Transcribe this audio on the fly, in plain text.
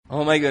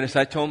Oh my goodness,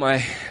 I told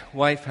my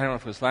wife, I don't know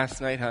if it was last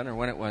night, hon, or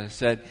when it was, I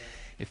said,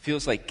 it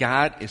feels like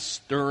God is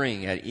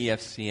stirring at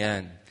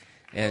EFCN.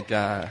 And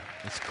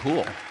it's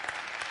cool.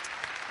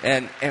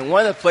 And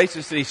one of the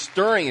places that he's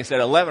stirring is at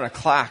 11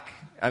 o'clock.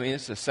 I mean,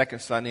 it's the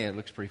second Sunday, and it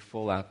looks pretty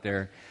full out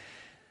there.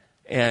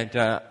 And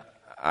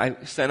I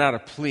sent out a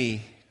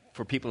plea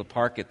for people to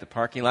park at the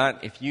parking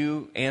lot. If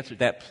you answered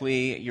that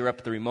plea, you're up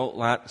at the remote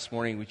lot this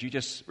morning, would you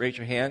just raise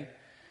your hand?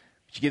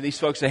 Would you give these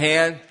folks a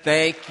hand?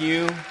 Thank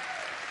you.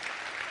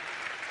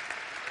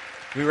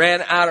 We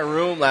ran out of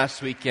room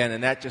last weekend,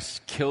 and that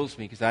just kills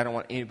me because I don't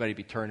want anybody to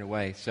be turned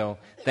away. So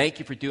thank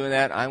you for doing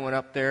that. I went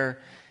up there,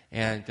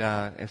 and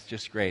it's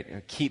just great.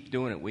 And keep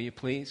doing it, will you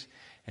please?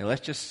 And let's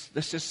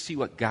just see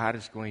what God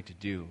is going to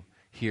do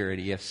here at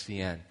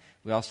EFCN.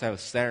 We also have a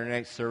Saturday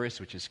night service,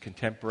 which is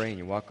contemporary, and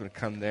you're welcome to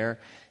come there.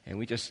 And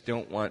we just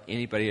don't want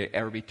anybody to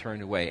ever be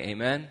turned away.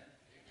 Amen?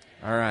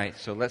 All right,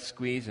 so let's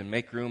squeeze and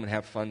make room and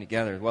have fun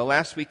together. Well,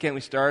 last weekend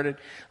we started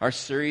our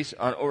series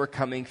on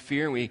overcoming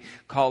fear. We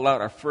called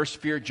out our first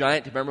fear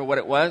giant. Do you remember what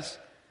it was?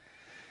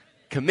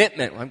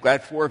 Commitment. Well, I'm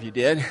glad 4 of you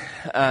did.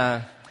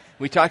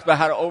 We talked about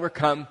how to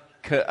overcome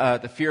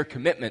the fear of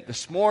commitment.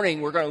 This morning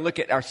we're going to look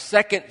at our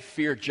second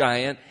fear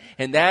giant,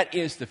 and that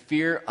is the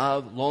fear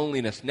of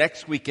loneliness.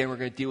 Next weekend we're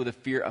going to deal with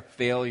the fear of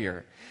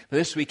failure. But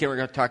this weekend we're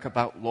going to talk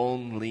about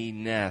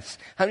loneliness.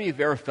 How many of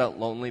you have ever felt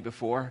lonely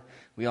before?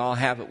 We all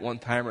have at one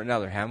time or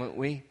another, haven't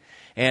we?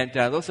 And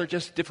those are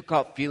just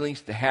difficult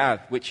feelings to have,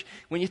 which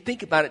when you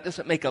think about it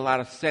doesn't make a lot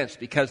of sense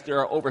because there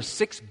are over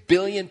 6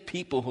 billion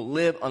people who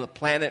live on the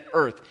planet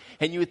Earth.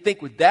 And you would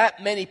think with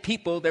that many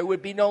people there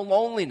would be no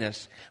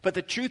loneliness. But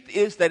the truth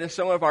is that in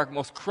some of our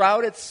most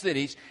crowded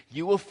cities,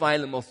 you will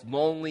find the most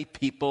lonely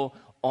people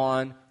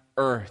on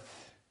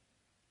Earth.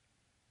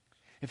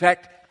 In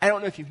fact, I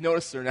don't know if you've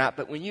noticed it or not,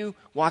 but when you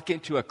walk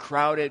into a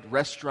crowded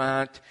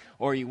restaurant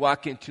or you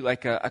walk into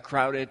like a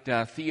crowded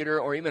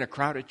theater or even a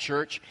crowded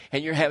church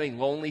and you're having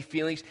lonely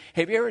feelings,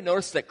 have you ever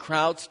noticed that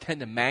crowds tend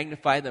to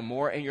magnify them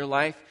more in your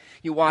life?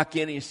 You walk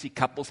in and you see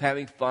couples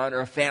having fun or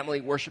a family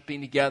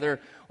worshiping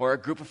together or a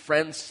group of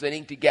friends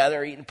sitting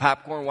together eating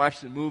popcorn,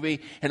 watching a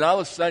movie, and all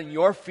of a sudden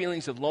your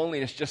feelings of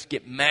loneliness just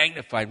get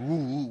magnified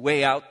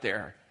way out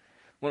there.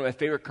 One of my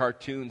favorite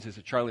cartoons is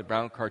a Charlie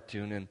Brown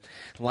cartoon, and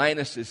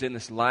Linus is in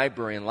this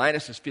library, and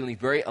Linus is feeling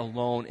very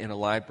alone in a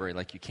library,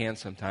 like you can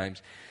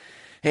sometimes.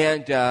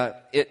 And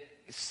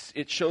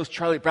it shows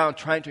Charlie Brown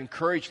trying to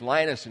encourage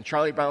Linus, and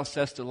Charlie Brown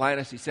says to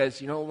Linus, he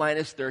says, you know,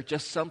 Linus, there are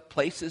just some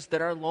places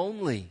that are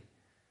lonely.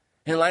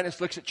 And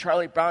Linus looks at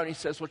Charlie Brown, and he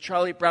says, well,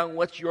 Charlie Brown,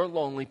 what's your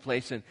lonely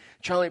place? And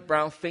Charlie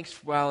Brown thinks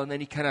for a while, and then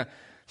he kind of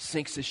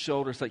sinks his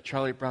shoulders like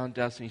Charlie Brown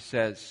does, and he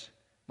says,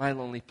 my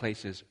lonely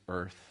place is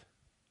Earth.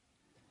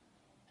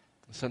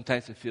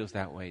 Sometimes it feels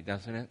that way,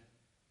 doesn't it?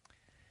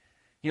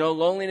 You know,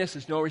 loneliness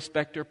is no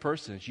respecter of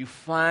persons. You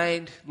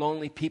find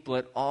lonely people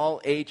at all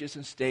ages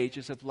and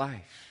stages of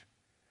life.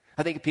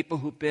 I think of people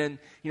who've been,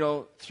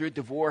 through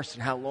divorce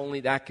and how lonely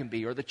that can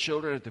be, or the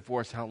children of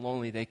divorce, how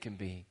lonely they can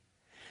be.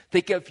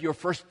 Think of your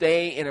first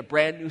day in a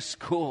brand new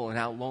school and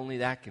how lonely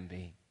that can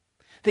be.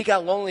 Think how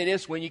lonely it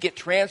is when you get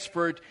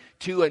transferred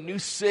to a new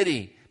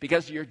city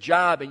because of your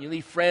job and you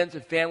leave friends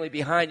and family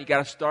behind. You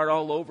got to start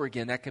all over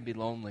again. That can be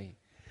lonely.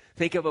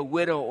 Think of a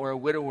widow or a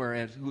widower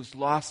who's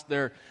lost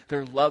their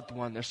loved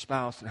one, their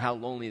spouse, and how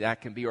lonely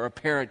that can be. Or a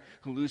parent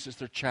who loses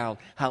their child,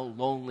 how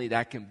lonely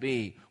that can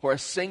be. Or a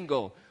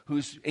single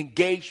whose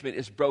engagement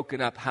is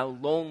broken up, how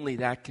lonely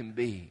that can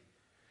be.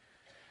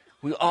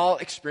 We all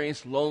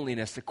experience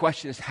loneliness. The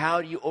question is,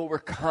 how do you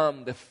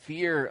overcome the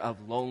fear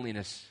of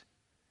loneliness?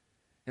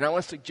 And I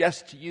want to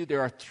suggest to you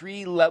there are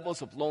 3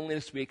 levels of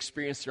loneliness we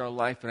experience in our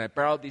life. And I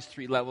borrowed these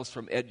 3 levels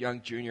from Ed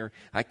Young Jr.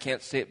 I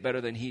can't say it better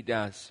than he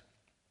does.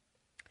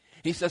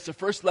 He says the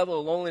first level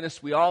of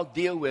loneliness we all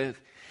deal with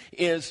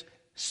is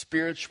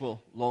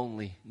spiritual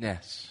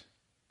loneliness.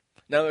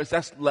 In other words,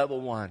 that's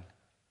level 1.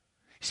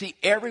 See,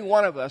 every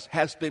one of us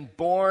has been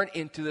born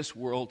into this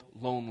world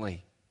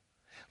lonely.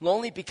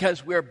 Lonely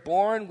because we're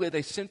born with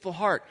a sinful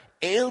heart,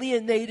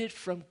 alienated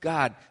from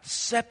God,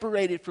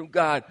 separated from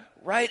God,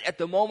 right at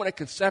the moment of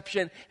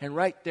conception and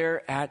right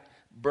there at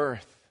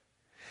birth.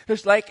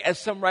 There's like, as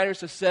some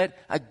writers have said,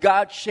 a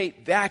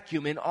God-shaped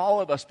vacuum in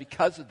all of us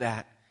because of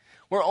that,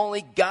 where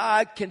only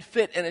God can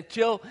fit. And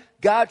until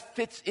God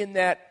fits in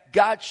that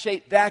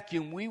God-shaped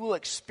vacuum, we will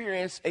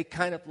experience a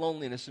kind of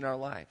loneliness in our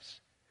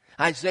lives.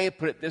 Isaiah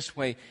put it this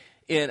way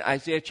in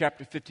Isaiah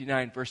chapter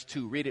 59, verse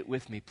 2. Read it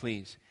with me,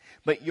 please.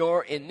 But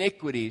your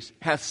iniquities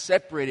have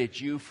separated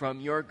you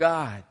from your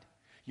God.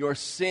 Your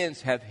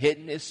sins have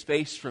hidden his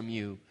face from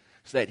you,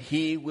 so that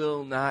he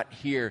will not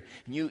hear.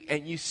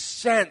 And you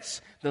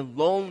sense the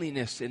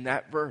loneliness in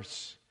that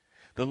verse.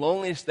 The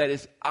loneliness that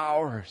is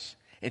ours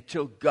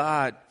until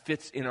God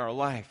fits in our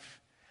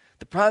life.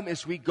 The problem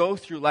is we go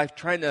through life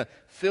trying to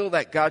fill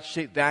that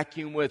God-shaped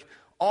vacuum with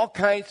all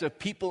kinds of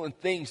people and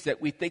things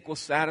that we think will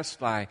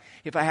satisfy.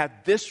 If I have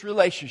this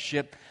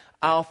relationship,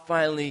 I'll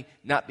finally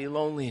not be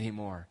lonely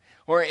anymore.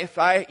 Or if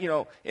I,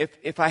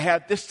 if I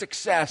have this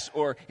success,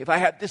 or if I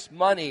have this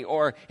money,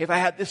 or if I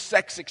have this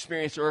sex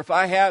experience, or if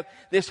I have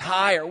this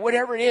high, or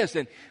whatever it is,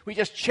 and we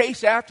just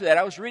chase after that.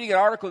 I was reading an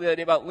article the other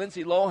day about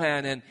Lindsay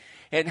Lohan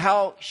and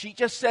how she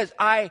just says,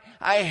 I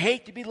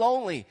hate to be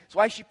lonely. That's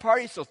why she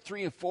parties till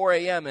 3 and 4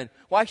 a.m. And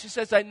why she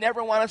says, I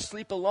never want to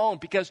sleep alone,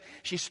 because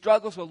she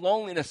struggles with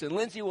loneliness. And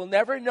Lindsay will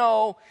never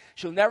know,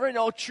 she'll never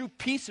know true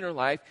peace in her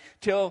life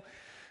till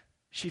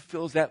she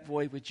fills that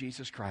void with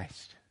Jesus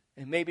Christ.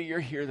 And maybe you're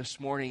here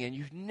this morning and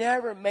you've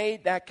never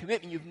made that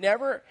commitment. You've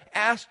never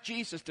asked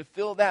Jesus to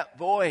fill that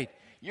void.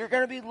 You're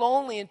going to be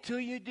lonely until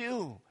you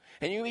do.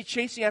 And you're going to be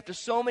chasing after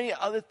so many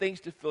other things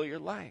to fill your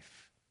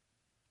life.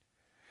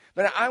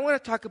 But I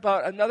want to talk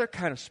about another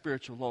kind of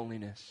spiritual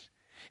loneliness.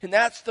 And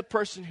that's the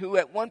person who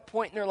at one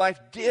point in their life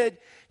did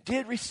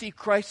receive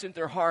Christ into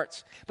their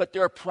hearts, but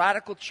they're a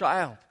prodigal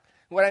child.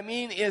 What I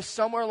mean is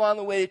somewhere along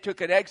the way they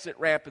took an exit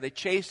ramp and they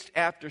chased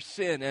after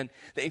sin and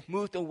they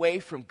moved away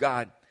from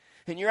God.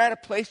 And you're at a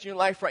place in your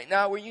life right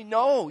now where you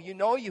know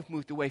you've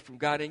moved away from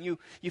God, and you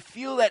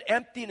feel that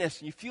emptiness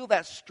and you feel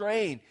that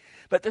strain.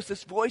 But there's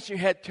this voice in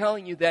your head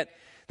telling you that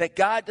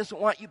God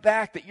doesn't want you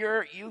back, that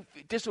you've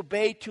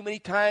disobeyed too many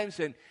times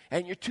and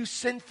you're too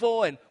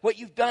sinful and what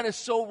you've done is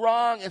so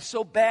wrong and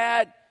so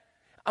bad.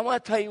 I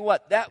want to tell you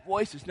what, that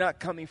voice is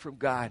not coming from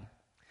God.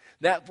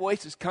 That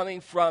voice is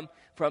coming from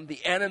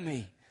the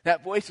enemy.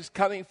 That voice is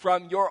coming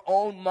from your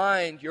own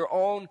mind, your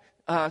own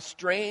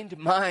strained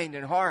mind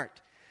and heart.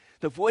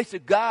 The voice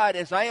of God,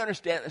 as I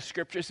understand the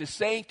scriptures, is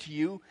saying to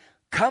you,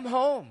 come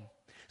home.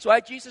 So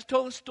Jesus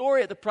told the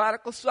story of the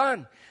prodigal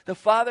son. The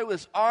father with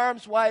his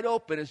arms wide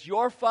open is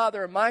your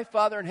Father and my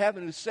Father in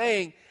heaven, who's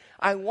saying,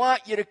 I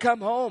want you to come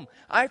home.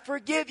 I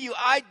forgive you.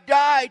 I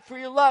died for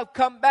your love.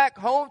 Come back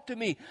home to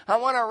me. I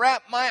want to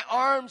wrap my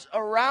arms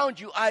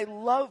around you. I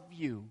love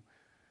you.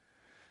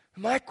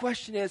 My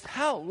question is,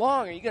 how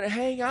long are you going to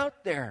hang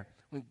out there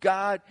when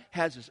God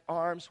has his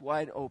arms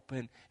wide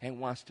open and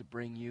wants to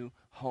bring you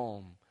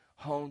home?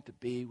 Home to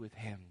be with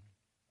him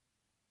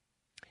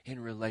in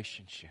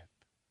relationship.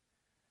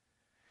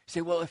 You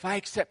say, well, if I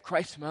accept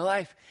Christ in my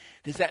life,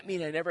 does that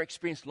mean I never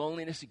experience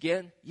loneliness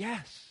again?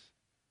 Yes.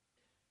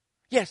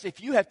 Yes,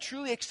 if you have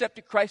truly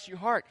accepted Christ in your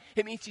heart,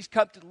 it means he's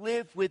come to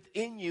live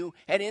within you.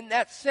 And in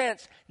that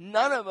sense,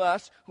 none of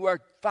us who are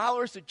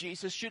followers of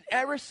Jesus should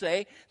ever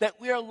say that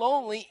we are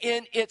lonely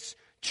in its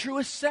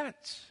truest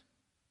sense.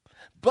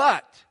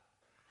 But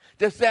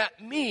does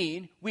that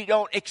mean we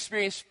don't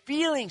experience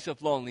feelings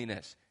of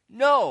loneliness?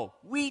 No,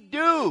 we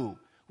do.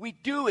 We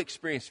do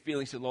experience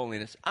feelings of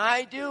loneliness.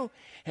 I do,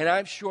 and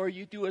I'm sure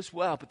you do as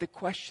well. But the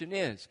question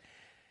is,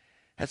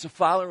 as a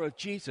follower of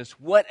Jesus,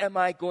 what am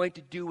I going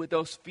to do with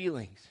those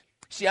feelings?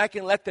 See, I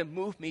can let them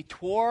move me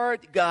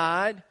toward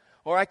God,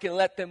 or I can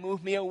let them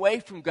move me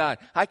away from God.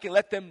 I can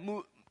let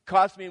them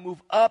cause me to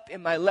move up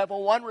in my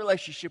level 1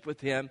 relationship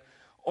with him,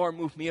 or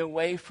move me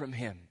away from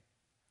him.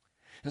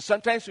 And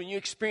sometimes when you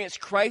experience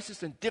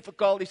crisis and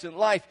difficulties in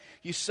life,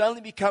 you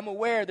suddenly become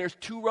aware there's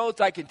 2 roads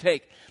I can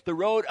take. The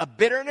road of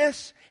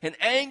bitterness and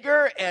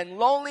anger and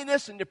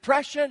loneliness and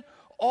depression,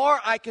 or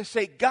I can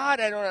say, God,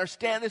 I don't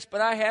understand this,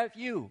 but I have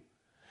you.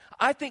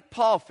 I think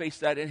Paul faced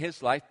that in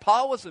his life.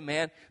 Paul was a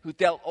man who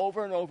dealt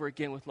over and over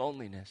again with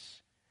loneliness.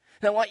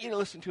 And I want you to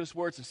listen to his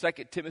words in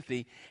 2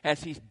 Timothy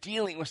as he's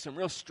dealing with some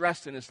real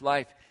stress in his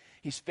life.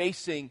 He's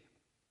facing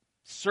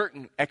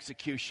certain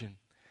execution.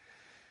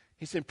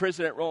 He's in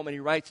prison at Rome, and he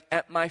writes,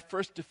 at my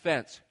first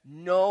defense,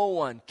 no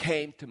one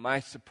came to my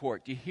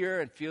support. Do you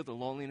hear and feel the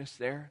loneliness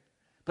there?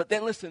 But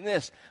then listen to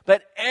this.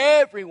 But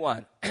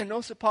everyone, and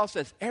notice what Paul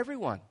says,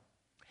 everyone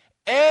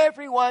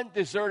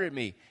deserted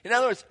me. In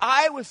other words,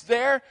 I was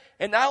there,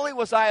 and not only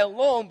was I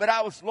alone, but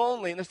I was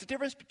lonely. And there's a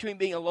difference between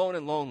being alone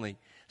and lonely.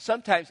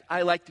 Sometimes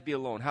I like to be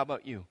alone. How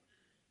about you?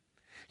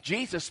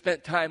 Jesus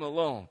spent time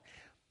alone.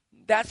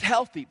 That's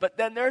healthy. But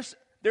then there's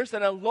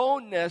an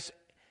aloneness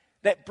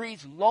that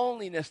breeds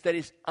loneliness that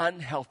is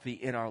unhealthy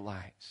in our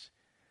lives.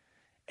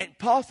 And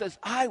Paul says,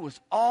 I was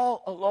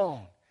all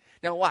alone.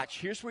 Now watch,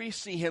 here's where you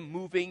see him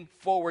moving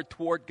forward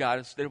toward God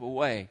instead of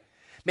away.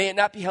 May it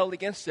not be held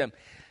against him.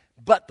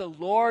 But the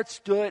Lord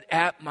stood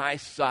at my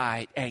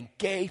side and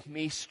gave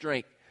me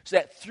strength, so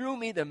that through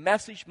me the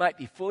message might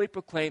be fully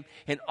proclaimed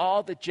and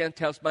all the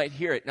Gentiles might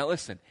hear it. Now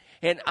listen,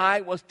 and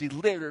I was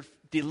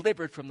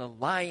delivered from the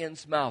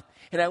lion's mouth.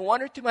 And I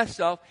wondered to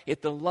myself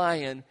if the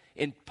lion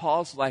in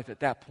Paul's life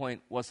at that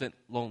point wasn't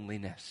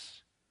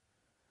loneliness.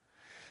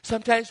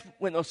 Sometimes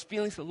when those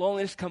feelings of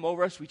loneliness come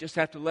over us, we just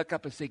have to look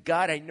up and say,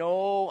 God, I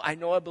know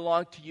I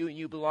belong to you and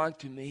you belong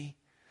to me,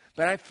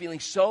 but I'm feeling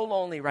so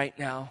lonely right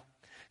now.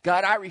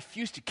 God, I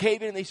refuse to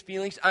cave in these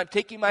feelings. I'm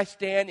taking my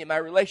stand in my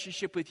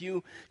relationship with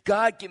you.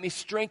 God, give me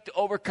strength to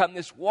overcome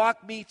this.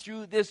 Walk me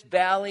through this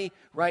valley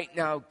right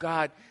now.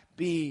 God,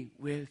 be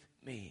with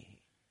me.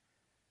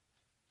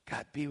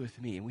 God, be with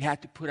me. And we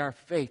have to put our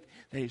faith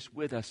that he's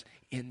with us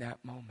in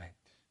that moment.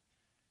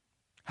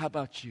 How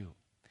about you?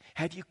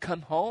 Have you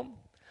come home?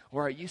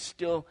 Or are you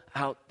still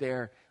out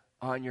there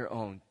on your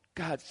own?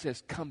 God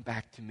says, come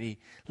back to me.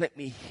 Let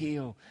me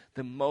heal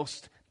the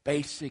most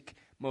basic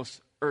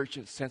most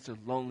urgent sense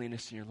of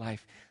loneliness in your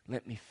life,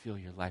 let me fill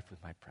your life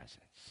with my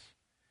presence.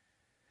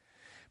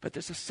 But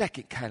there's a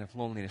second kind of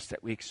loneliness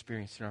that we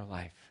experience in our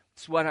life.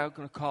 It's what I'm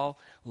going to call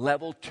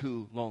level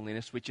 2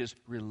 loneliness, which is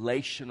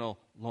relational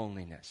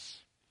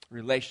loneliness.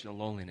 Relational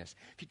loneliness.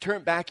 If you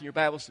turn back in your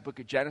Bibles to the book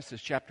of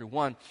Genesis, chapter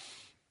 1,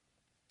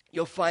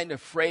 you'll find a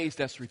phrase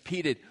that's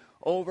repeated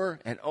over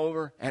and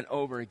over and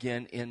over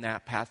again in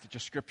that passage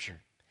of Scripture.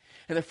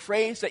 And the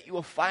phrase that you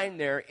will find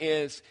there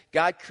is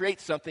God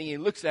creates something, He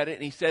looks at it,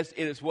 and He says,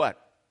 it is what?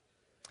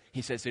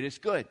 He says, it is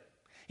good.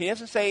 He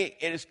doesn't say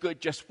it is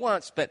good just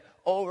once, but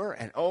over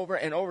and over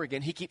and over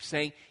again, He keeps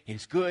saying, it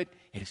is good,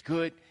 it is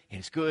good, it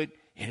is good,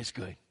 it is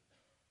good.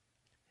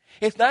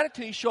 It's not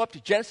until you show up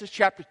to Genesis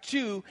chapter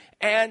 2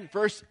 and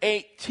verse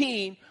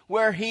 18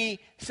 where He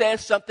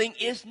says something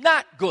is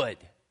not good.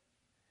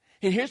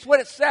 And here's what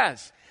it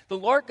says. The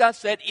Lord God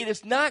said, it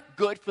is not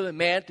good for the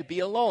man to be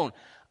alone.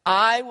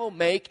 I will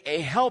make a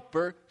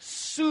helper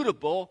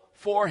suitable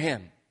for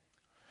him.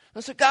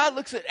 And so God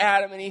looks at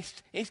Adam, and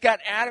he's got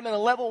Adam in a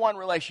level 1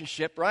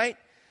 relationship, right?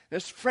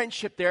 There's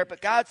friendship there,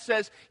 but God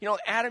says,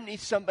 Adam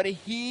needs somebody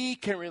he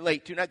can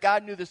relate to. Now,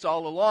 God knew this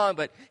all along,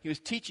 but He was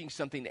teaching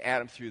something to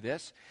Adam through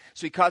this.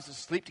 So He causes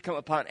sleep to come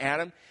upon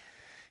Adam.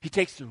 He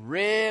takes the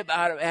rib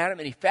out of Adam,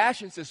 and He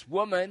fashions this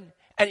woman,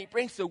 and He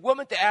brings the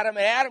woman to Adam,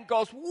 and Adam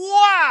goes,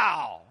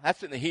 wow!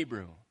 That's in the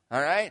Hebrew,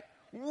 all right?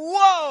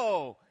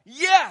 Whoa!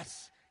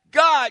 Yes!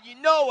 God, you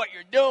know what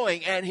you're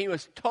doing. And he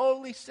was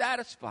totally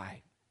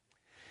satisfied.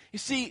 You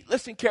see,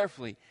 listen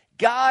carefully.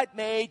 God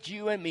made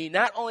you and me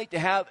not only to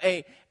have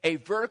a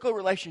vertical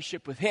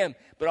relationship with Him,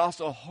 but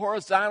also a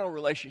horizontal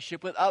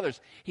relationship with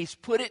others. He's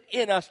put it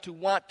in us to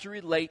want to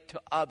relate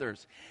to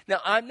others. Now,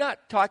 I'm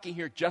not talking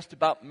here just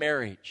about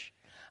marriage.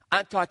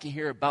 I'm talking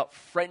here about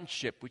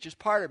friendship, which is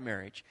part of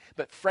marriage,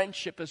 but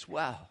friendship as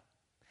well.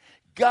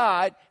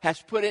 God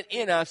has put it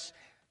in us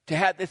to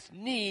have this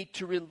need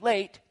to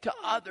relate to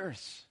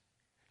others,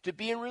 to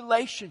be in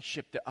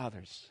relationship to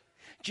others.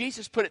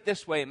 Jesus put it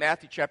this way in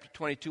Matthew chapter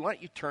 22. Why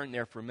don't you turn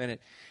there for a minute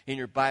in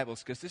your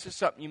Bibles, because this is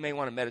something you may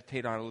want to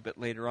meditate on a little bit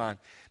later on.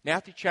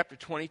 Matthew chapter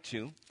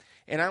 22,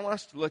 and I want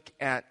us to look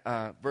at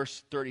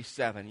verse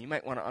 37. You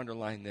might want to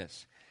underline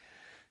this.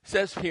 It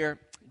says here,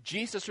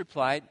 Jesus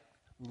replied,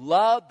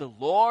 love the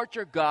Lord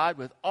your God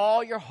with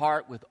all your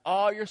heart, with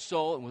all your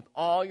soul, and with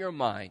all your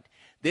mind.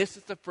 This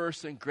is the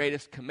first and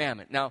greatest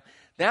commandment. Now,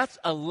 that's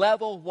a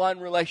level 1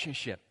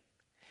 relationship.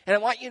 And I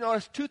want you to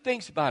notice 2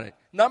 things about it.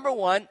 Number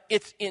 1,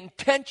 it's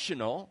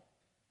intentional.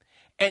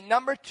 And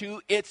number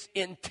 2, it's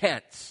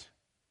intense.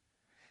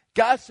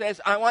 God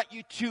says, I want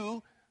you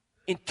to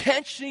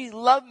intentionally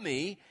love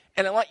me,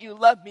 and I want you to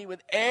love me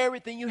with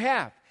everything you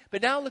have.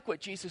 But now look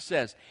what Jesus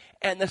says.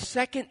 And the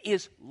second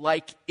is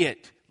like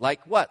it.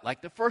 Like what?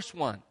 Like the first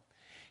one.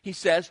 He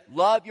says,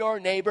 love your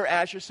neighbor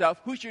as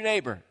yourself. Who's your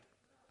neighbor?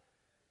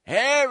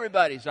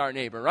 Everybody's our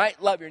neighbor,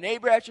 right? Love your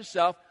neighbor as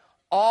yourself.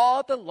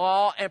 All the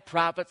law and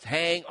prophets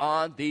hang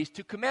on these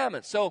 2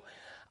 commandments. So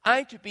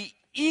I'm to be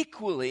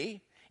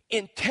equally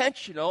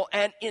intentional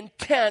and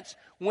intense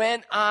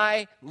when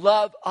I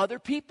love other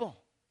people.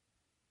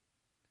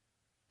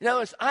 In other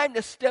words, I'm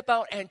to step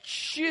out and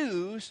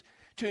choose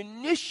to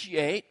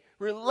initiate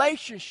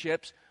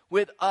relationships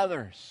with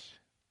others.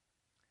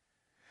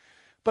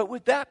 But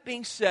with that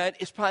being said,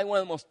 it's probably one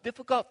of the most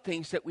difficult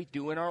things that we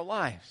do in our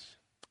lives.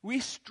 We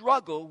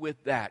struggle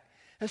with that,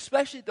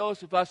 especially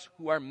those of us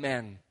who are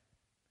men.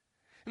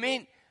 I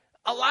mean,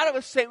 a lot of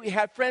us say we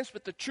have friends,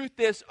 but the truth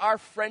is our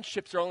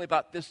friendships are only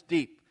about this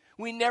deep.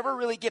 We never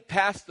really get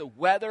past the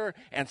weather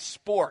and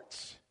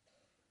sports,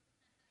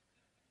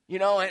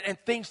 and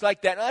things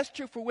like that. Now, that's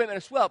true for women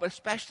as well, but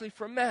especially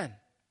for men.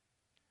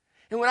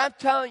 And what I'm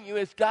telling you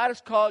is God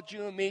has called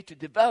you and me to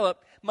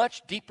develop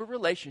much deeper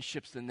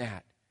relationships than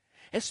that,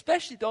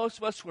 especially those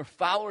of us who are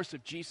followers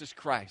of Jesus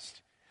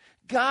Christ.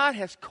 God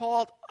has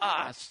called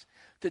us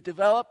to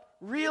develop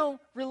real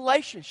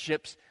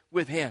relationships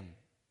with Him,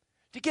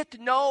 to get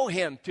to know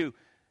Him, to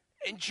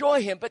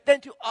enjoy Him, but then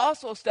to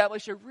also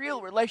establish a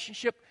real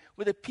relationship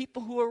with the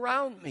people who are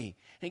around me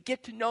and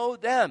get to know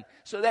them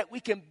so that we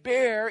can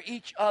bear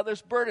each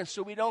other's burdens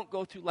so we don't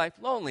go through life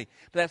lonely.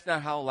 But that's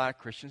not how a lot of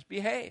Christians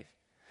behave.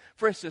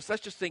 For instance,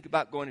 let's just think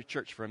about going to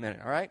church for a minute,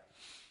 all right?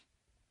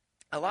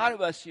 A lot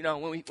of us,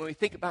 when we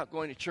think about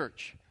going to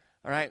church,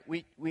 all right,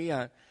 we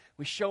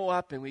show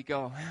up and we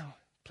go, well,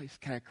 the place is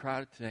kind of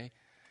crowded today.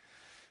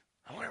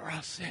 I wonder where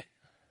I'll sit.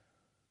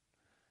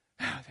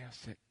 Oh, I think I'll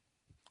sit.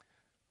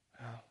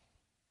 Oh,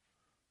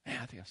 yeah,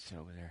 I think I'll sit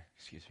over there.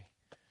 Excuse me.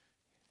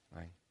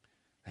 Fine.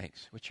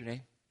 Thanks. What's your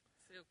name?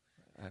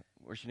 Sue.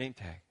 Where's your name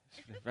tag?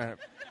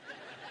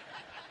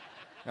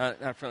 Not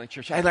a friendly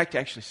church. I'd like to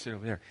actually sit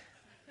over there.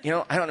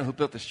 I don't know who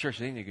built this church.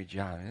 They did a good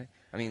job.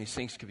 I mean, these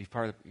things could be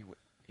part of the...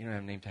 You don't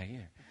have a name tag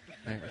either.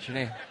 Right, what's your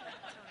name?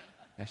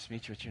 Nice to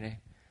meet you. What's your name?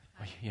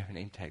 Oh, you have a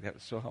name tag. That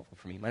was so helpful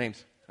for me. My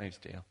name's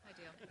Dale.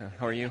 I do.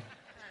 How are you? Hi.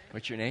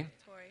 What's your name?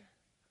 Tori.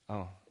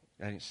 Oh,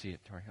 I didn't see it,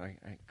 Tori. All right,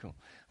 cool.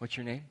 What's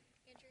your name?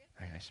 Andrea.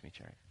 All right, nice to meet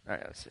you. All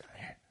right, let's sit right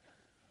here.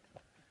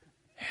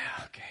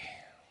 Yeah, okay.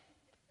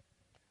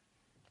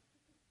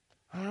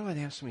 I don't know why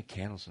they have so many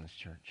candles in this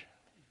church.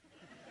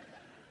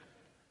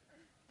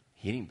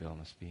 Heating bill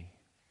must be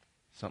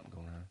something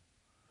going on.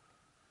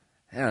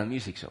 Yeah, the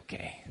music's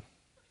okay.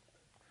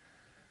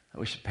 I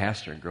wish the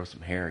pastor would grow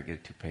some hair or get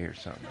a toupee or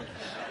something. It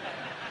just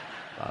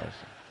bothers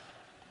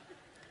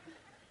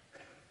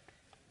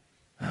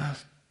me.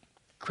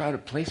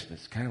 Crowded place, but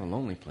it's kind of a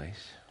lonely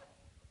place.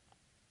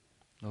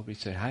 Nobody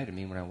said hi to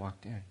me when I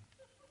walked in.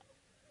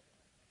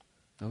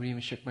 Nobody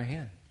even shook my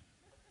hand.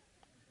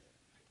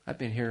 I've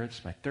been here,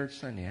 it's my third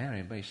Sunday. I haven't had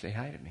anybody say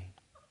hi to me.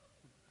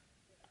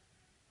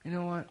 You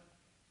know what?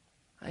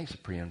 I think it's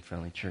a pretty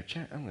unfriendly church.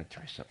 I'm going to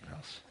try something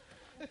else.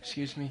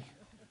 Excuse me.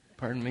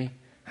 Pardon me.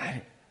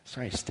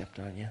 Sorry I stepped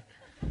on you.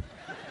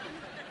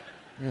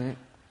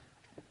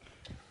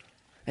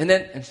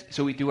 And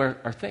so we do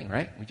our thing,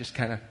 right? We just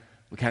kind of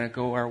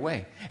go our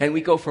way. And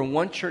we go from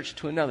one church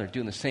to another,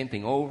 doing the same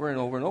thing over and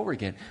over and over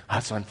again.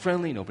 It's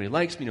unfriendly. Nobody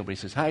likes me. Nobody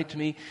says hi to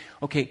me.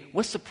 Okay,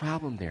 what's the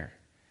problem there?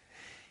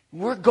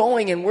 We're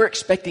going and we're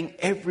expecting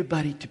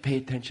everybody to pay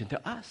attention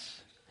to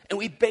us. And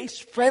we base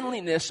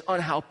friendliness on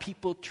how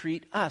people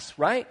treat us,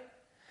 right?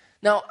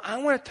 Now, I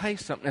want to tell you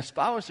something. As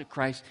followers of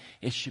Christ,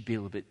 it should be a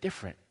little bit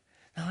different.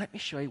 Now, let me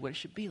show you what it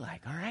should be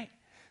like, all right?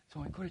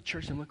 So I go to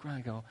church and look around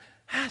and go,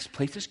 this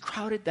place is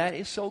crowded. That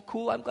is so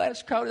cool. I'm glad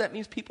it's crowded. That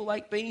means people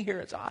like being here.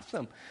 It's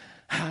awesome.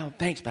 Oh,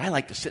 thanks, but I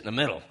like to sit in the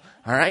middle,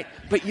 all right?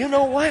 But you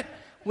know what?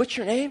 What's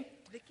your name?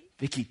 Vicky.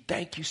 Vicky,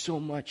 thank you so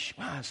much.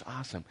 Wow, that's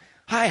awesome.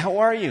 Hi, how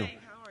are you? Hi,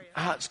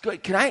 how are you? It's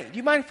good. Do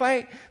you mind if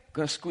I'm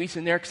going to squeeze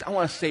in there? Because I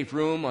want to save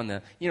room on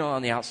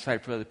the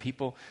outside for other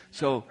people.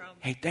 So, No problem.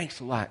 hey, thanks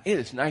a lot. It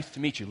is nice to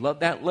meet you. Love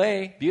that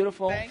lei.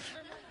 Beautiful. Thanks.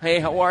 Hey,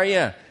 how are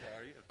you?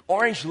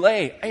 Orange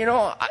lei. You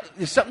know,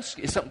 is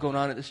something going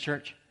on at this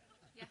church?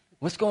 Yeah.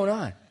 What's going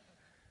on?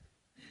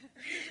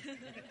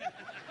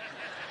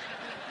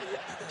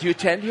 Do you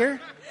attend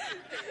here?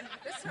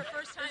 This is her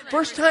first time.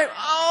 First time?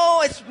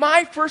 Oh, it's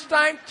my first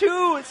time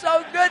too. It's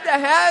so good to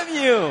have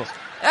you.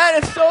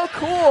 That is so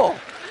cool.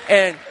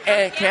 And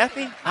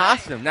Kathy,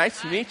 awesome. Nice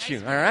to meet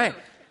you. All right.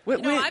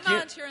 I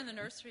volunteer in the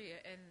nursery,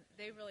 and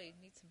they really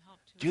need some help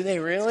too. Do they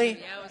really?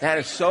 Yeah, That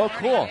is so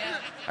cool. Yeah.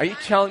 Are you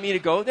telling me to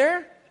go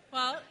there?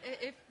 Well,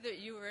 if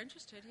you were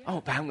interested, yeah. Oh,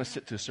 but I'm going to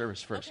sit through the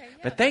service first. Okay, yeah.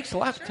 But thanks a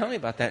lot for telling me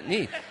about that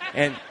need.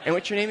 And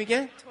what's your name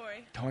again?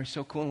 Tori. Tori's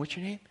so cool. And what's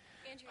your name?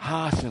 Andrea.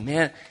 Awesome,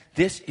 man.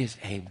 This is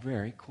a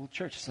very cool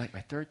church. It's like my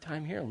third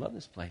time here. I love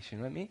this place. You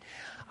know what I mean?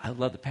 I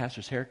love the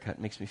pastor's haircut.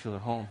 It makes me feel at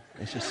home.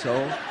 It's just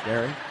so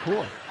very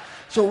cool.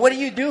 So what do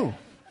you do?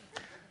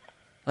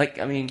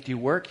 Do you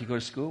work? You go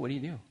to school? What do you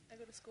do? I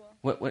go to school.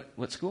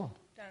 What school?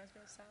 Downers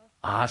Grove South.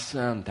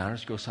 Awesome.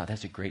 Downers Grove South.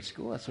 That's a great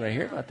school. That's what I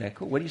hear about that.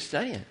 Cool. What are you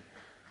studying?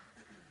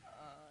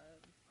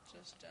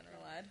 Just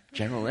general ed.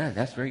 General ed.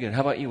 That's very good.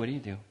 How about you? What do you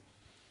do?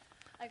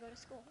 I go to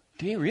school.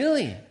 Do you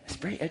really? It's a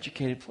very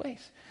educated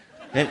place.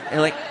 And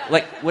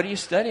what are you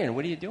studying?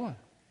 What are you doing?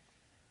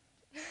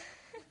 It's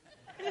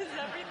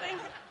everything.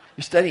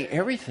 You're studying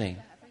everything.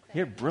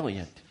 You're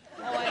brilliant.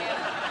 Oh, I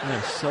am.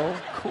 You're so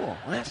cool. Well,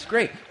 that's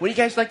great. What do you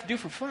guys like to do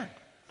for fun?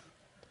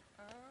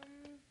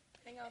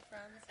 Hang out with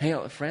friends. Hang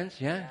out with friends?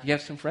 Yeah? Do you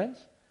have some friends?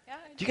 Yeah,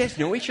 Do you guys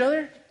know each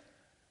other?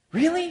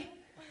 Really?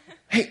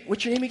 Hey,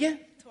 what's your name again?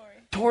 Tori.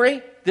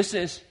 Tori? This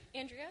is...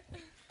 Andrea?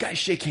 Guys,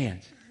 shake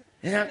hands.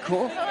 Isn't that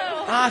cool?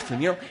 Awesome.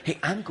 Hey,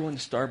 I'm going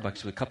to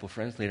Starbucks with a couple of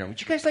friends later on. Would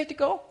you guys like to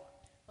go?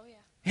 Oh, yeah.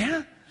 Yeah?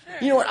 Sure.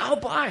 You know what? I'll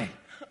buy.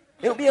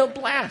 It'll be a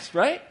blast,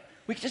 right?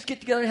 We can just get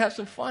together and have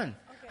some fun.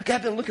 Okay,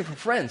 I've been looking for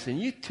friends,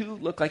 and you two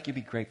look like you'd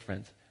be great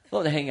friends.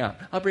 Love to hang out.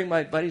 I'll bring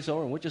my buddies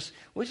over, and we'll just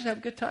have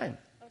a good time.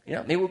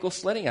 Okay. Maybe we'll go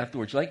sledding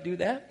afterwards. You like to do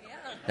that? Yeah.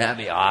 That'd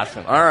be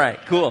awesome. All right,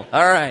 cool.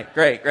 All right,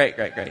 great.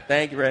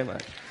 Thank you very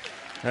much.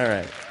 All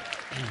right.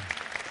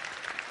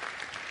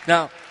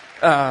 Now,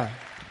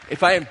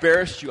 if I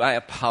embarrassed you, I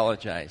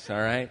apologize, all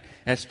right?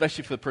 And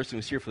especially for the person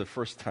who's here for the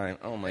first time.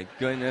 Oh, my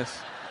goodness.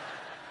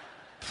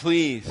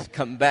 Please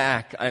come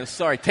back. I'm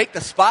sorry. Take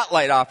the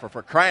spotlight off her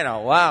for crying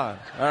out loud.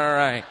 All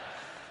right.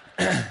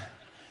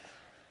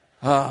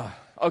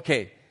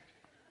 Okay.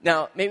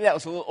 Now, maybe that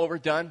was a little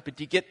overdone, but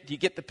do you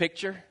get the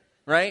picture,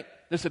 right?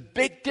 There's a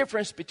big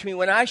difference between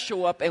when I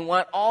show up and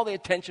want all the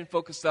attention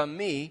focused on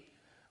me,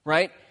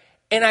 right?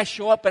 And I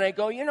show up and I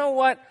go, you know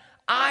what?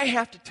 I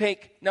have to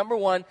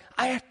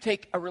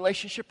take a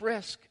relationship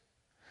risk.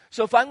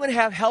 So if I'm going to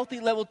have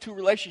healthy level 2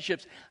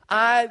 relationships,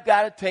 I've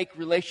got to take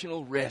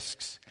relational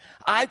risks.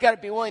 I've got to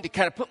be willing to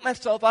kind of put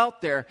myself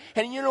out there.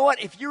 And you know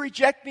what? If you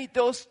reject me,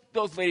 those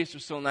ladies are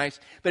so nice.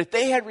 But if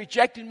they had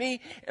rejected me,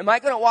 am I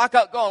going to walk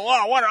out going,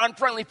 wow, what an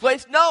unfriendly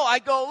place? No, I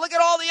go, look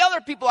at all the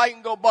other people I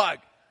can go bug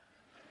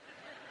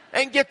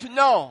and get to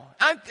know.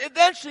 I'm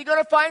eventually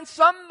going to find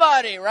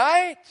somebody,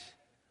 right?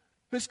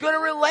 Who's going to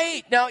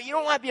relate. Now, you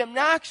don't want to be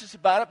obnoxious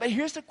about it, but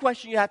here's the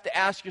question you have to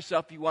ask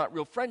yourself if you want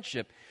real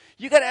friendship.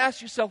 You got to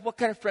ask yourself, what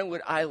kind of friend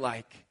would I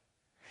like?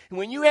 And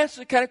when you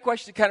answer the kind of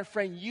question, the kind of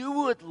friend you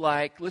would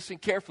like, listen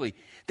carefully,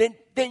 then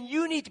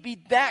you need to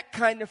be that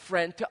kind of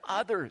friend to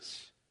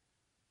others.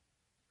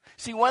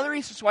 See, one of the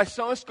reasons why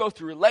some of us go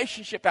through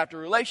relationship after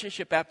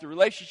relationship after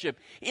relationship,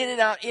 in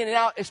and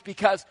out, is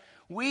because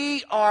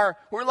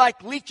we're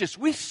like leeches.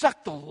 We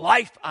suck the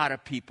life out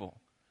of people.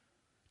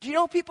 Do you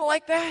know people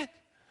like that?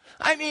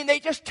 I mean, they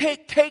just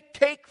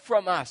take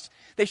from us.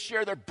 They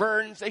share their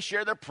burdens, they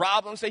share their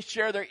problems, they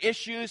share their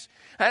issues.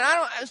 And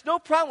there's no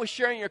problem with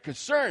sharing your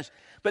concerns,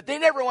 but they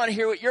never want to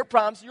hear what your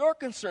problems, your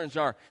concerns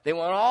are. They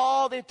want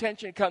all the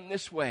attention to come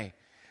this way.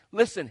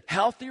 Listen,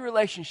 healthy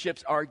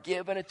relationships are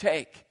give and a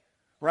take,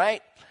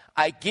 right?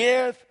 I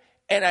give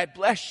and I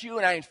bless you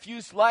and I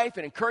infuse life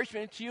and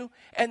encouragement into you,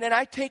 and then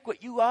I take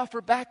what you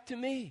offer back to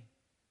me.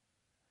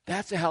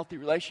 That's a healthy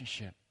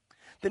relationship.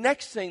 The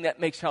next thing that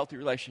makes healthy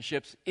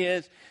relationships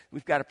is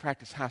we've got to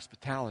practice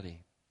hospitality.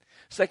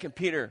 2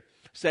 Peter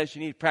says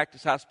you need to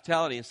practice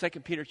hospitality. In 2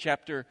 Peter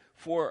chapter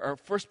 4, or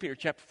 1 Peter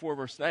chapter 4,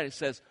 verse 9, it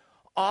says,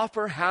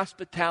 offer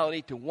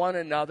hospitality to one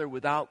another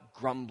without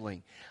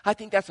grumbling. I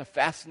think that's a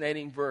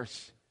fascinating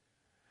verse.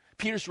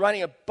 Peter's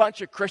writing a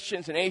bunch of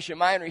Christians in Asia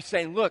Minor. He's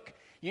saying, look,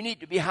 you need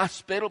to be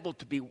hospitable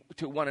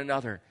to one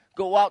another.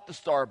 Go out to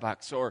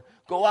Starbucks or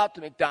go out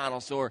to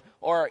McDonald's or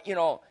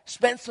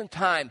spend some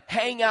time,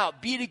 hang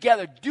out, be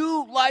together,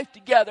 do life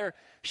together,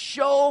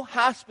 show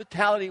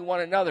hospitality to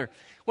one another.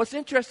 What's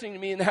interesting to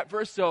me in that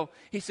verse, though,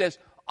 he says,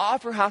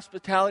 offer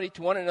hospitality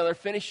to one another,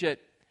 finish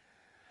it,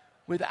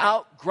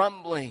 without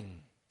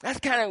grumbling. That's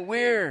kind of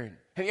weird.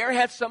 Have you ever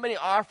had somebody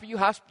offer you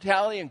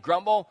hospitality and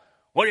grumble?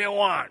 What do you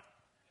want?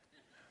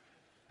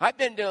 I've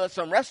been to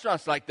some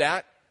restaurants like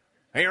that.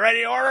 Are you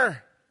ready to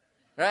order?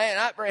 Right?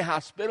 Not very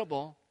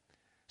hospitable.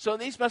 So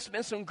these must have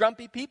been some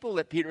grumpy people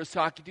that Peter was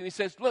talking to. He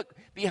says, look,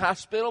 be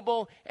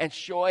hospitable and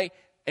show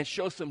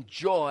some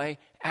joy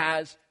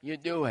as you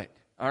do it.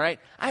 All right?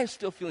 I am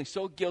still feeling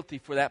so guilty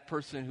for that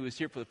person who is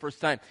here for the first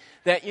time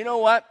that, you know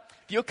what?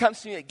 If you'll come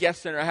see me at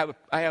Guest Center,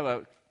 I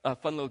have a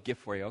fun little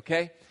gift for you,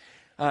 okay?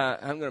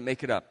 I'm going to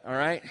make it up, all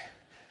right?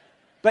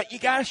 But you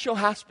got to show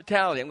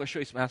hospitality. I'm going to show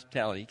you some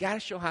hospitality. You got to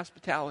show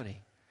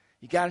hospitality.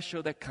 You got to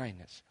show that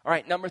kindness. All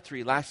right, number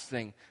 3, last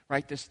thing.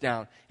 Write this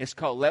down. It's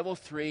called level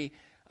 3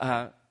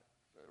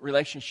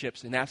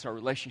 relationships, and that's our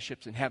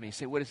relationships in heaven. You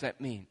say, what does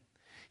that mean?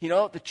 You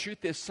know, the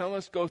truth is some of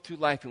us go through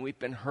life and we've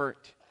been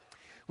hurt.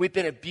 We've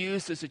been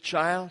abused as a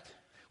child.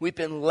 We've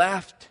been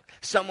left.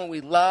 Someone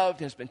we loved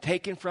has been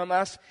taken from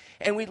us.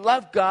 And we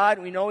love God.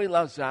 We know He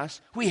loves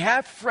us. We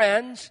have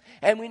friends,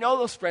 and we know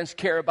those friends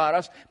care about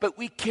us, but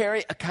we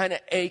carry a kind of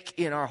ache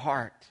in our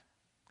heart.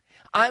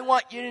 I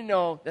want you to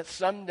know that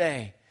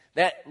someday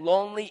that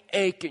lonely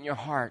ache in your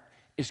heart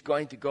is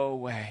going to go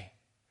away.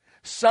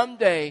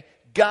 Someday,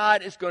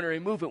 God is going to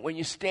remove it when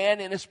you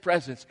stand in His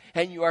presence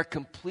and you are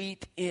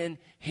complete in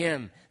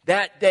Him.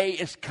 That day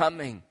is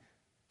coming.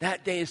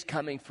 That day is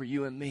coming for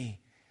you and me.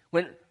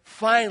 When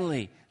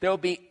finally there'll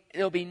be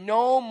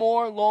no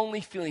more lonely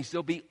feelings.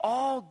 They'll be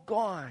all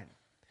gone.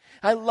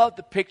 I love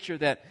the picture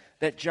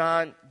that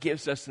John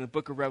gives us in the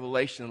book of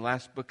Revelation, the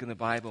last book in the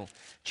Bible,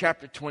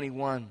 chapter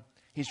 21.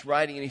 He's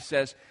writing and he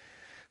says,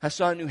 I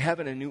saw a new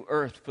heaven and a new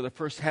earth, for the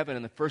first heaven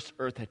and the first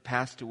earth had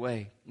passed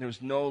away, and there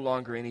was no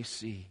longer any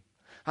sea.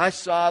 I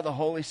saw the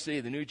holy city,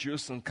 the new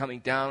Jerusalem, coming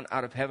down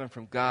out of heaven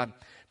from God,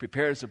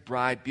 prepared as a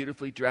bride,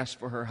 beautifully dressed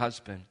for her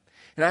husband.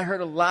 And I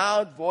heard a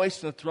loud voice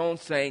from the throne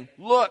saying,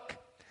 look,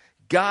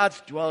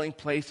 God's dwelling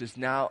place is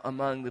now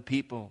among the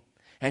people,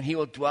 and He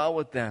will dwell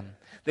with them.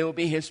 They will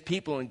be His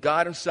people, and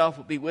God Himself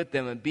will be with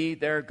them and be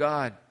their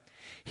God.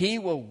 He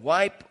will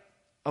wipe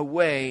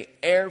away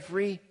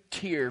every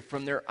tear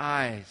from their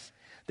eyes.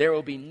 There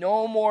will be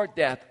no more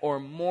death or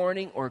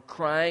mourning or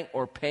crying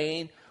or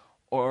pain,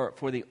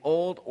 for the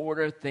old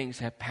order of things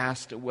have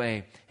passed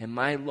away, and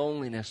my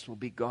loneliness will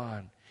be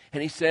gone.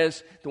 And He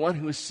says, the one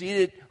who is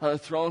seated on the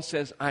throne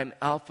says, I'm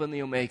Alpha and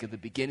the Omega, the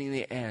beginning and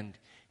the end.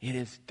 It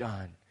is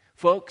done.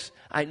 Folks,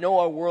 I know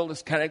our world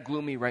is kind of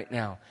gloomy right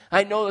now.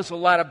 I know there's a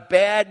lot of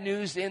bad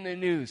news in the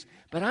news.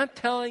 But I'm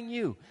telling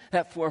you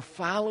that for a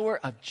follower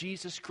of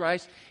Jesus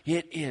Christ,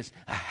 it is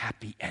a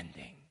happy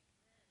ending.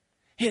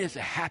 It is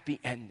a happy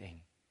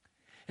ending.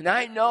 And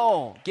I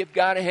know, give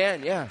God a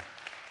hand, yeah.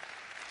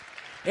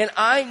 And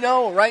I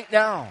know right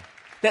now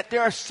that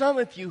there are some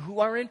of you who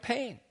are in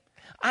pain.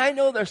 I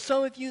know there are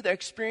some of you that are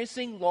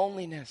experiencing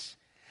loneliness.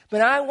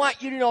 But I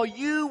want you to know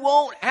you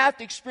won't have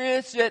to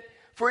experience it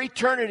for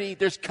eternity.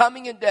 There's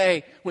coming a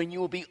day when you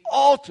will be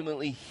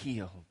ultimately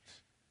healed.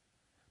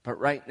 But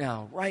right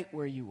now, right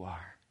where you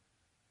are,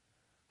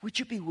 would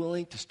you be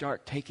willing to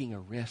start taking a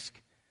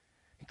risk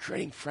and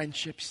creating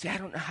friendships? Say, I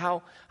don't know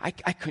how. I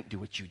couldn't do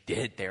what you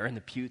did there in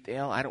the pew,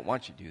 Dale. I don't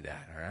want you to do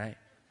that, all right?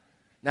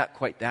 Not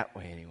quite that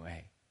way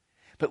anyway.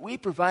 But we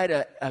provide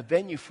a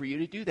venue for you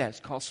to do that.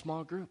 It's called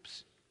small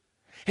groups.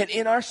 And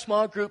in our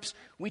small groups,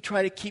 we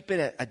try to keep it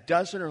at a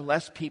dozen or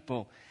less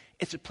people.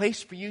 It's a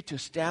place for you to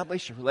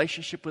establish a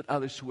relationship with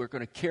others who are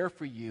going to care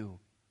for you,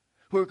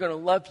 who are going to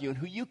love you, and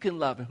who you can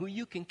love and who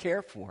you can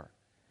care for.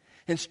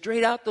 And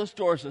straight out those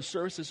doors, the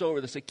service is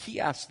over. There's a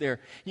kiosk there.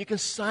 You can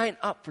sign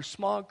up for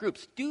small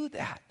groups. Do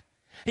that.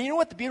 And you know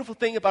what the beautiful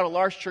thing about a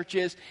large church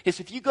is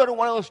if you go to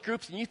one of those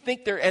groups and you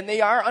think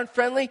they are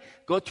unfriendly,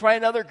 go try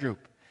another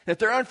group. And if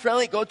they're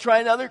unfriendly, go try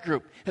another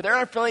group. If they're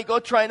unfriendly, go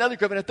try another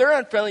group. And if they're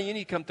unfriendly, you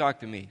need to come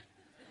talk to me.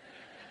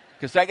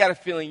 Because I got a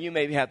feeling you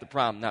maybe have the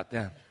problem, not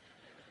them.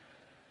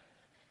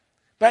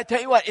 But I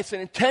tell you what, it's an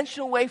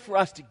intentional way for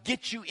us to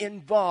get you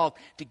involved,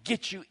 to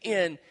get you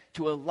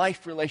into a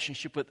life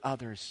relationship with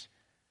others.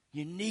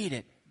 You need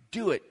it.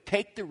 Do it.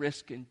 Take the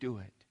risk and do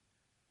it.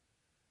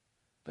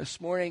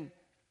 This morning,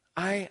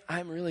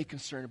 I'm really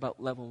concerned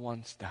about level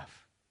 1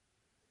 stuff.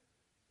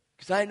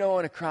 Because I know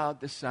in a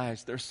crowd this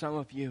size, there's some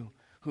of you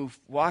who've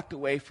walked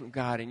away from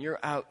God, and you're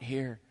out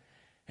here,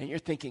 and you're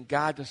thinking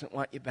God doesn't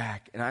want you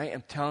back. And I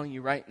am telling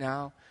you right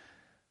now,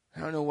 I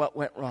don't know what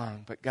went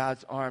wrong, but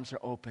God's arms are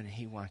open, and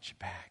He wants you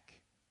back.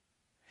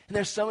 And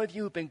there's some of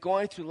you who've been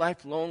going through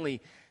life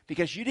lonely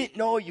because you didn't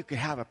know you could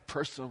have a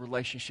personal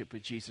relationship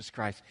with Jesus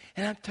Christ.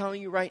 And I'm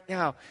telling you right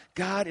now,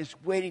 God is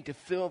waiting to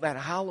fill that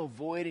hollow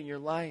void in your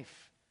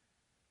life.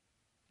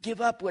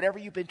 Give up whatever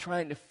you've been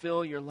trying to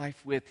fill your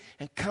life with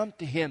and come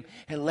to Him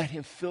and let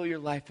Him fill your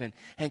life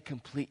and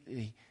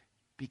completely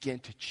begin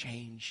to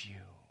change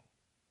you.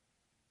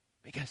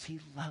 Because He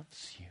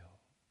loves you.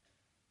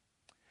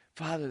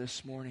 Father,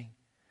 this morning,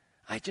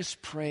 I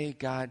just pray,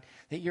 God,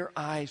 that your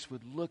eyes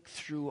would look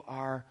through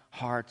our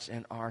hearts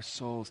and our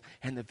souls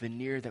and the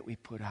veneer that we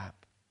put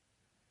up.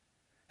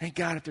 And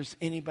God, if there's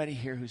anybody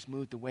here who's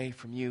moved away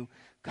from you,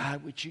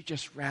 God, would you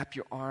just wrap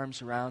your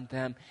arms around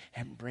them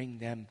and bring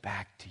them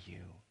back to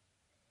you?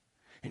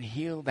 And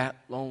heal that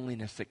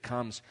loneliness that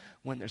comes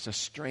when there's a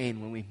strain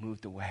when we've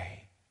moved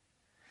away.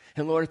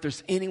 And Lord, if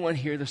there's anyone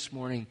here this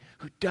morning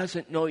who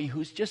doesn't know you,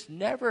 who's just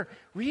never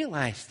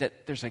realized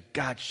that there's a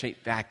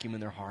God-shaped vacuum in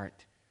their heart,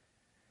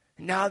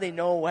 and now they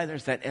know why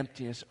there's that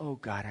emptiness. Oh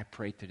God, I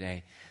pray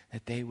today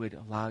that they would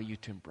allow you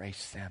to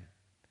embrace them,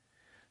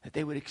 that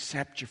they would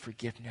accept your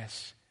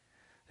forgiveness,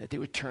 that they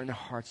would turn their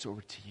hearts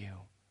over to you,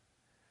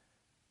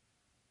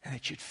 and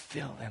that you'd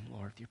fill them,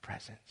 Lord, with your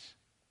presence.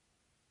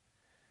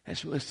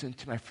 As we listen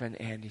to my friend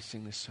Andy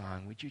sing this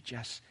song, would you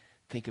just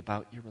think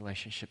about your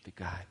relationship to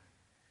God?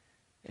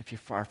 If you're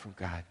far from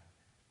God,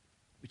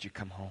 would you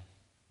come home?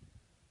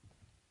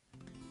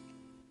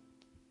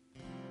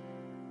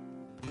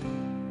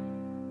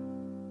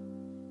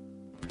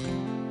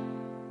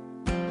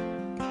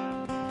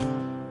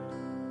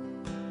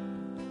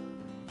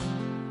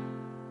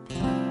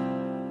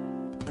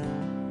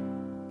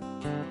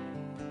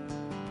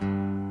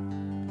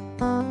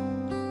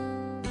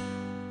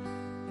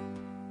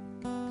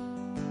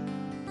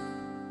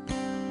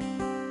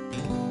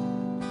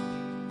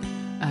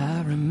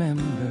 I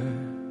remember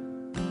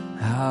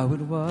how it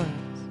was.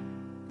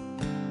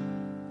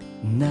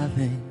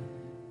 Nothing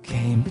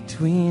came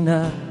between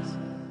us.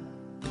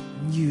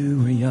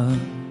 You were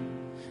young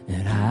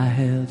and I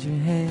held your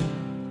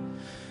hand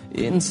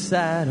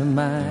inside of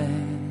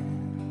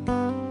mine.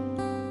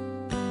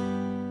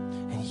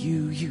 And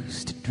you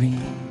used to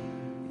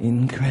dream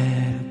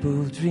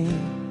incredible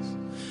dreams,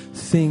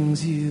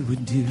 things you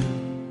would do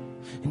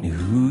and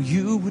who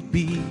you would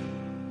be.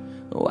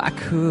 Oh, I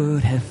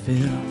could have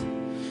filled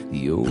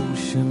the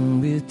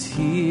ocean with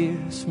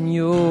tears from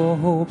your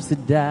hopes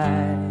that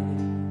died.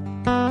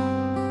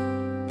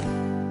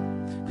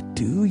 But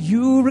do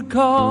you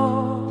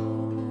recall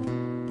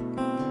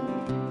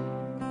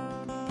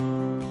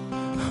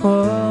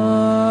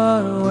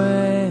what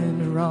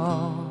went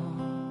wrong?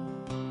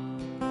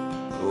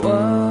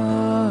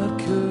 What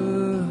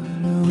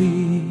could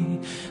we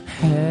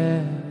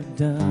have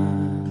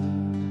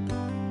done?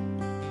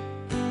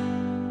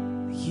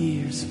 The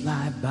years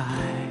fly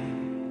by,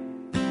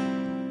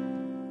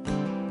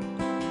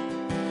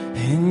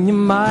 and you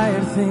might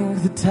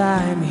think that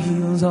time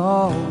heals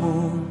all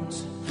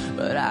wounds,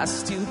 but I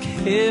still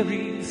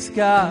carry the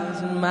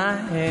scars in my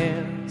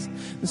hands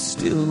and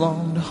still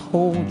long to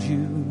hold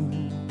you,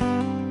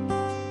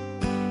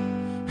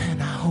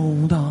 and I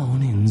hold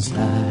on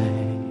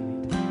inside.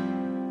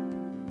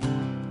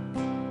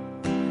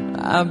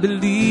 I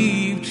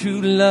believe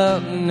true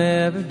love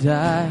never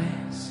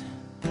dies,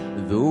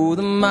 though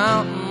the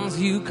mountains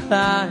you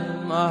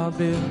climb are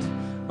built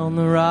on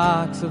the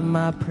rocks of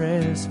my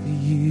prayers for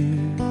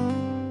you.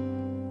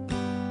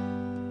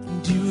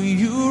 Do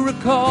you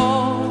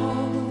recall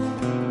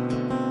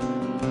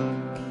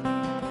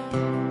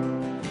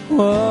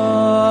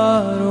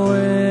what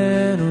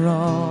went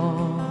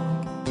wrong?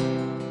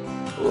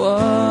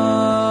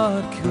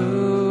 What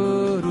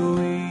could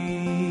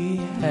we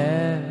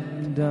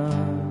have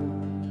done?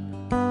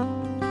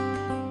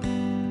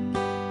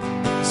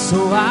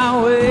 So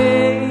I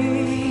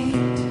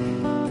wait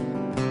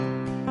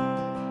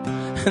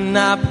and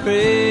I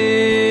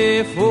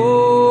pray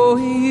for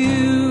you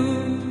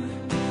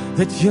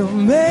that you'll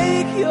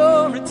make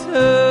your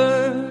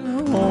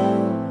return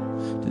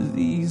home to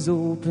these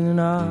open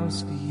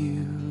arms for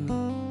you,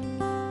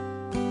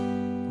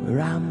 where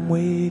I'm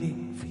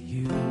waiting for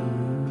you.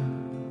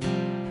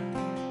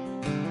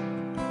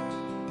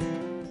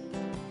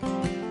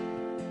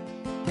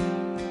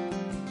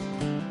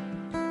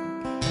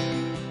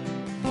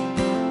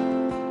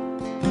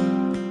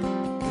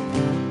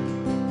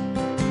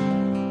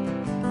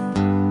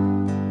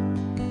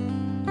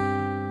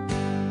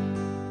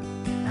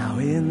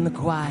 In the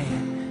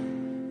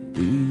quiet,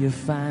 do you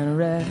find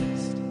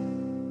rest?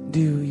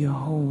 Do you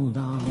hold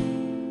on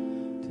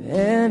to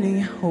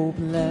any hope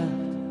left?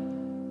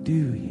 Do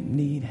you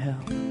need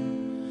help?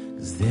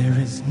 'Cause there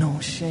is no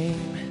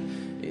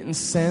shame in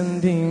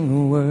sending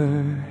a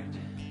word.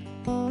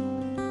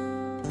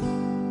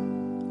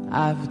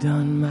 I've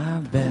done my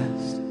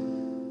best,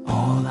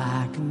 all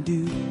I can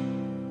do,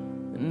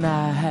 and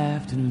I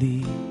have to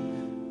leave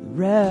the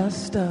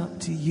rest up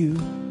to you.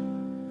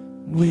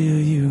 Will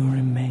you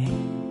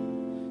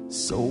remain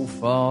so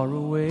far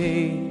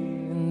away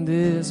in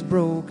this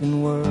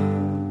broken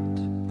world?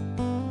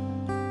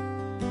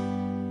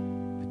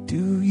 But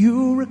do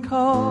you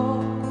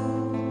recall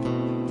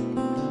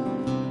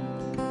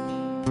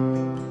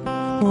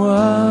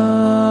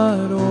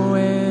what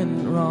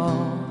went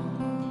wrong?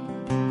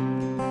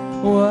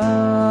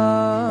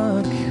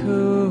 What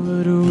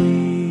could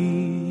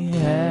we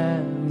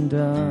have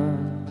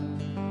done?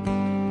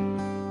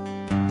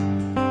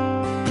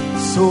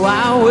 So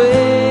I wait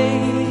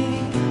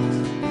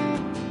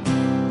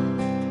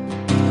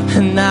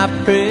and I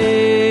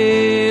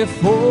pray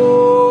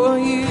for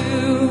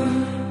you,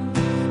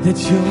 that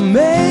you'll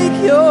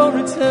make your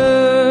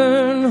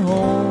return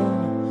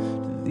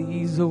home to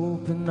these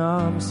open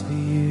arms for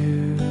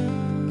you.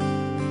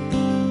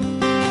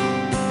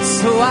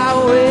 So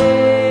I wait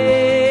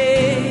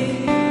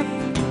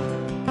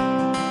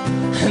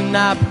and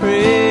I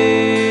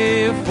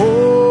pray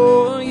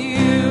for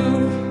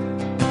you,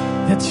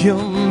 that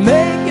you'll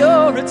make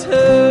your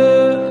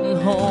return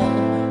home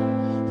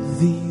to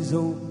these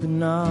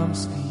open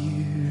arms for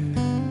you,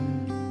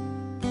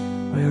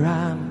 where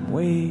I'm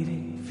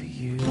waiting for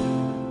you.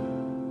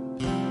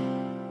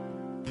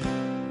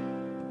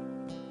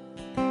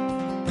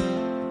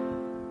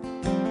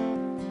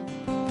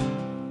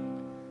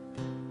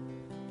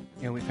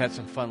 You know, we've had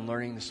some fun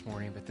learning this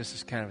morning, but this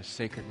is kind of a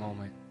sacred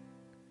moment.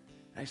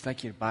 I'd just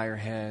like you to bow your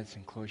heads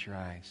and close your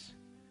eyes.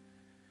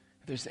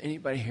 If there's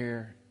anybody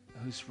here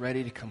who's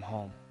ready to come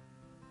home,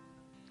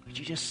 would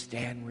you just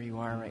stand where you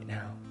are right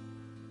now?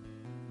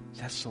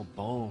 That's so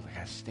bold. I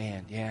gotta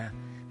stand, yeah,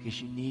 because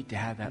you need to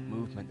have that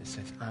movement that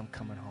says, I'm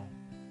coming home.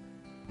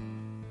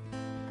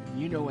 And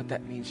you know what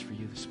that means for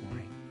you this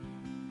morning.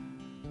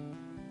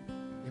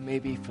 It may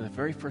be for the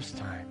very first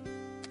time.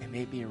 It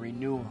may be a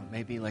renewal. It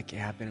may be like,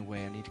 yeah, I've been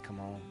away. I need to come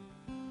home.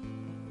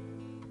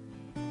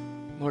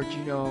 Lord,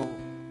 you know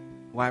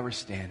why we're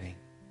standing.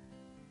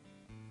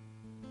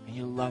 And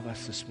you love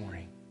us this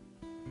morning.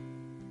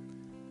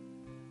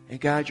 And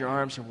God, your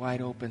arms are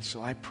wide open,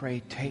 so I pray,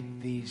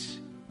 take these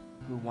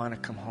who want to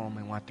come home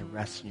and want to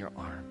rest in your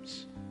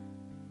arms.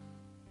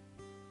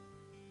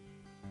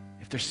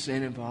 If there's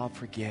sin involved,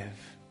 forgive.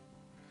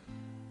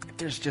 If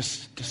there's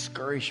just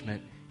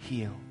discouragement,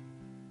 heal.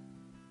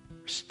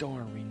 Restore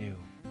and renew.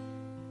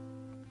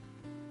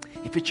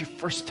 If it's your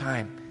first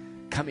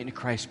time coming to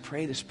Christ,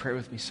 pray this prayer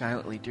with me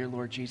silently. Dear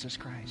Lord Jesus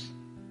Christ,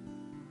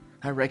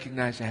 I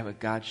recognize I have a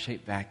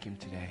God-shaped vacuum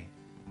today.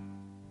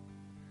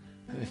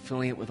 I've been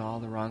filling it with all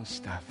the wrong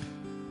stuff.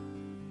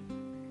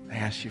 I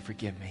ask you to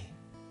forgive me.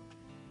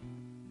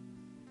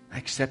 I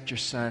accept your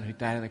Son who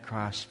died on the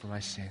cross for my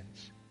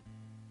sins.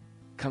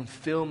 Come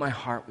fill my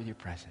heart with your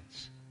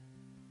presence.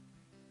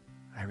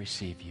 I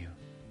receive you.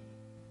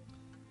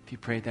 If you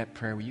prayed that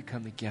prayer, will you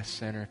come to Guest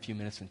Center a few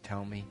minutes and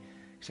tell me?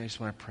 Because I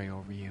just want to pray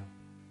over you.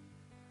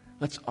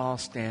 Let's all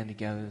stand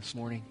together this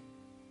morning.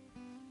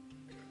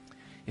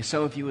 If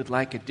some of you would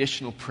like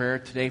additional prayer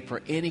today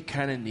for any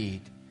kind of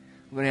need,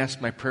 I'm going to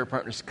ask my prayer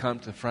partners to come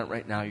to the front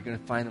right now. You're going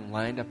to find them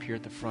lined up here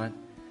at the front.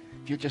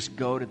 If you just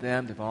go to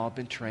them, they've all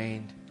been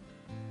trained.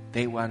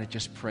 They want to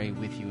just pray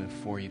with you and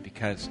for you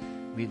because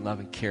we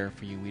love and care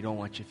for you. We don't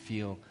want you to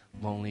feel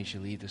lonely as you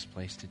leave this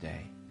place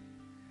today.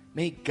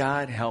 May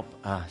God help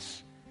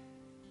us.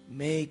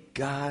 May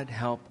God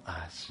help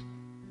us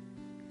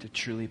to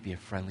truly be a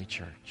friendly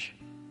church.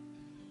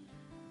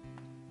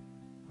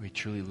 We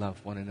truly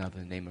love one another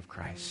in the name of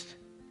Christ.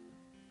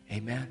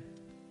 Amen.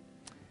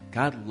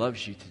 God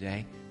loves you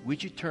today.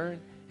 Would you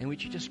turn and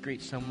would you just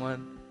greet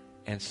someone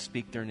and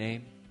speak their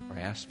name or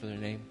ask for their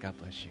name? God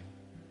bless you.